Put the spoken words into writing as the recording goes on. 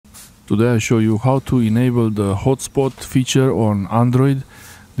Today I show you how to enable the hotspot feature on Android.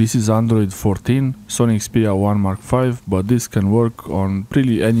 This is Android 14, Sony Xperia 1 Mark V, but this can work on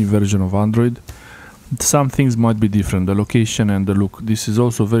really any version of Android. Some things might be different, the location and the look. This is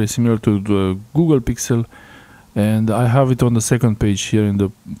also very similar to the Google Pixel, and I have it on the second page here in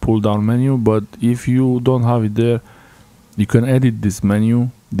the pull down menu, but if you don't have it there, you can edit this menu,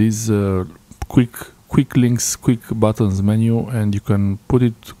 this quick links, quick buttons menu, and you can put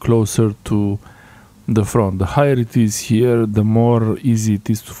it closer to the front. The higher it is here, the more easy it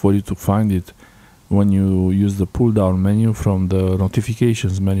is for you to find it when you use the pull down menu from the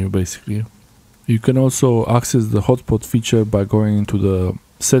notifications menu basically. You can also access the hotspot feature by going into the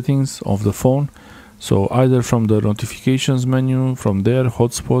settings of the phone, so either from the notifications menu, from there,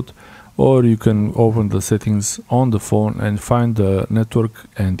 hotspot, or you can open the settings on the phone and find the network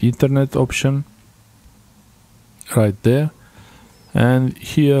and internet option right there, and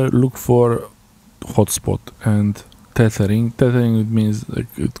here look for hotspot and tethering. Tethering, it means like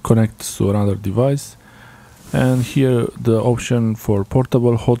it connects to another device, and here the option for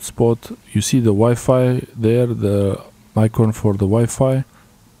portable hotspot. You see the Wi-Fi there, the icon for the Wi-Fi.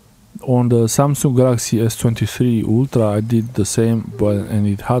 On the Samsung Galaxy S23 Ultra I did the same, and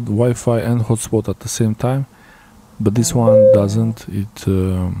it had Wi-Fi and hotspot at the same time, but this one doesn't.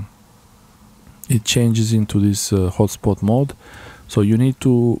 It changes into this hotspot mode, so you need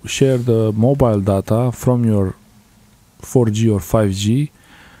to share the mobile data from your 4G or 5G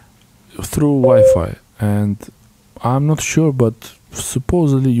through Wi-Fi, and I'm not sure, but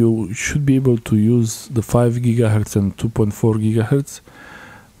supposedly you should be able to use the 5 GHz and 2.4 GHz,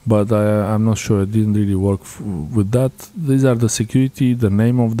 but I'm not sure. It didn't really work with that. These are the security, the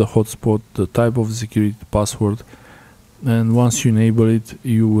name of the hotspot, the type of security, password, and once you enable it,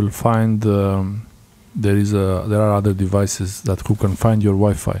 you will find there are other devices who can find your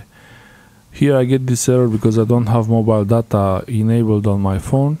Wi-Fi. Here I get this error because I don't have mobile data enabled on my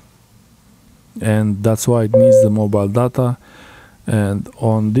phone, and that's why it needs the mobile data. And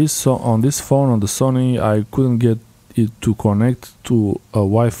on this phone, on the Sony, I couldn't get it to connect to a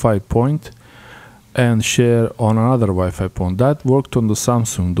Wi-Fi point and share on another Wi-Fi point. That worked on the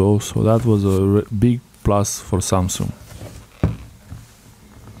Samsung though, so that was a big plus for Samsung.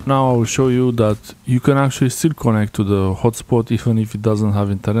 Now I will show you that you can actually still connect to the hotspot even if it doesn't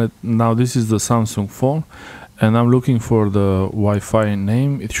have internet. Now this is the Samsung phone, and I'm looking for the Wi-Fi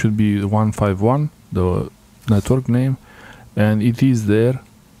name. It should be 151, the network name, and it is there.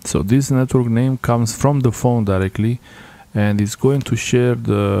 So this network name comes from the phone directly, and it's going to share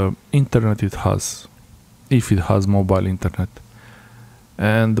the internet it has, if it has mobile internet.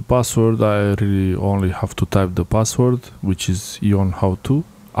 And the password, I really only have to type the password, which is @ionhow2.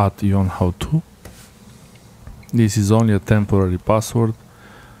 This is only a temporary password,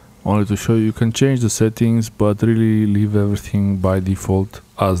 only to show you can change the settings, but really leave everything by default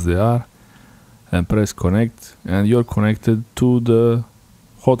as they are, and press connect, and you're connected to the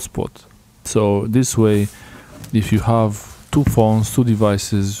hotspot. So this way, if you have two phones, two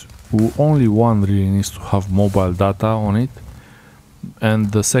devices, only one really needs to have mobile data on it,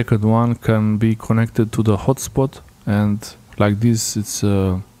 and the second one can be connected to the hotspot, and like this, it's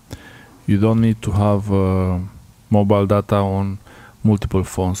you don't need to have mobile data on multiple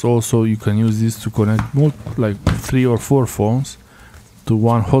phones. Also, you can use this to connect like 3 or 4 phones to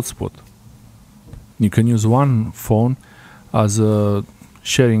one hotspot. You can use one phone as a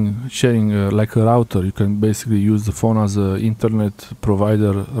sharing like a router. You can basically use the phone as a internet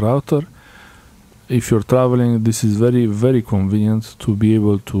provider router. If you're traveling, this is very convenient to be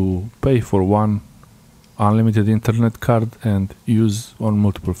able to pay for one unlimited internet card and use on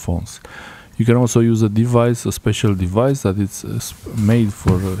multiple phones. You can also use a special device that it's made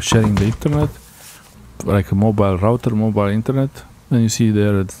for sharing the internet, like a mobile router, mobile internet. And you see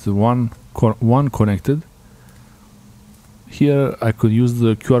there it's one connected. Here I could use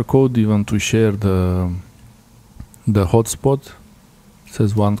the QR code even to share the hotspot. It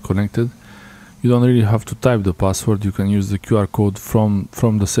says one connected. You don't really have to type the password. You can use the QR code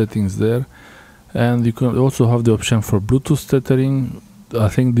from the settings there. And you can also have the option for Bluetooth tethering. I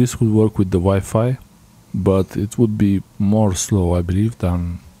think this would work with the Wi-Fi, but it would be more slow, I believe,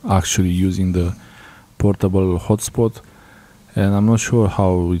 than actually using the portable hotspot. And I'm not sure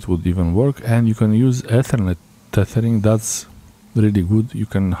how it would even work. And you can use Ethernet tethering. That's really good. You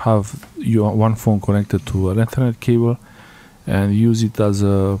can have one phone connected to an Ethernet cable and use it as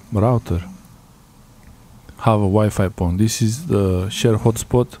a router. Have a Wi-Fi point. This is the share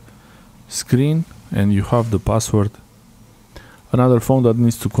hotspot screen, and you have the password. Another phone that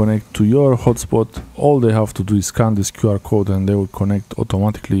needs to connect to your hotspot, all they have to do is scan this QR code and they will connect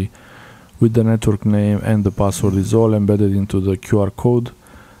automatically with the network name and the password is all embedded into the QR code,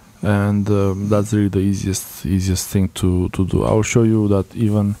 and that's really the easiest thing to do. I'll show you that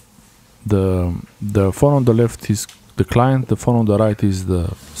even the phone on the left is the client, the phone on the right is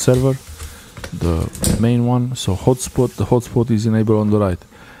the server, the main one. So the hotspot is enabled on the right.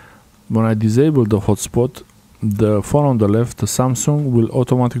 When I disable the hotspot, the phone on the left, the Samsung, will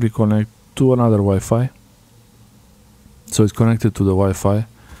automatically connect to another Wi-Fi. So it's connected to the Wi-Fi,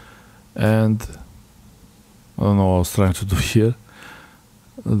 and I don't know what I was trying to do here.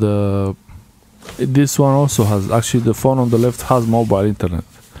 This one also has, actually the phone on the left has mobile internet.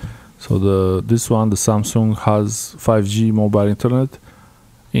 So this one, the Samsung, has 5G mobile internet.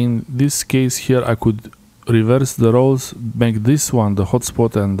 In this case here, I could reverse the roles, make this one the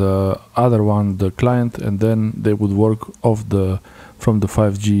hotspot and the other one the client, and then they would work from the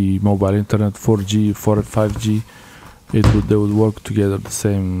 5G mobile internet, 4G, 5G. They would work together the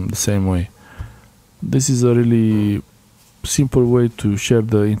same way. This is a really simple way to share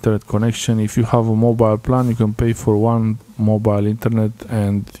the internet connection. If you have a mobile plan, you can pay for one mobile internet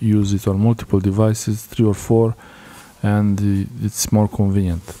and use it on multiple devices, 3 or 4, and it's more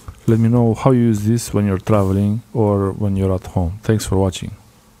convenient. Let me know how you use this when you're traveling or when you're at home. Thanks for watching.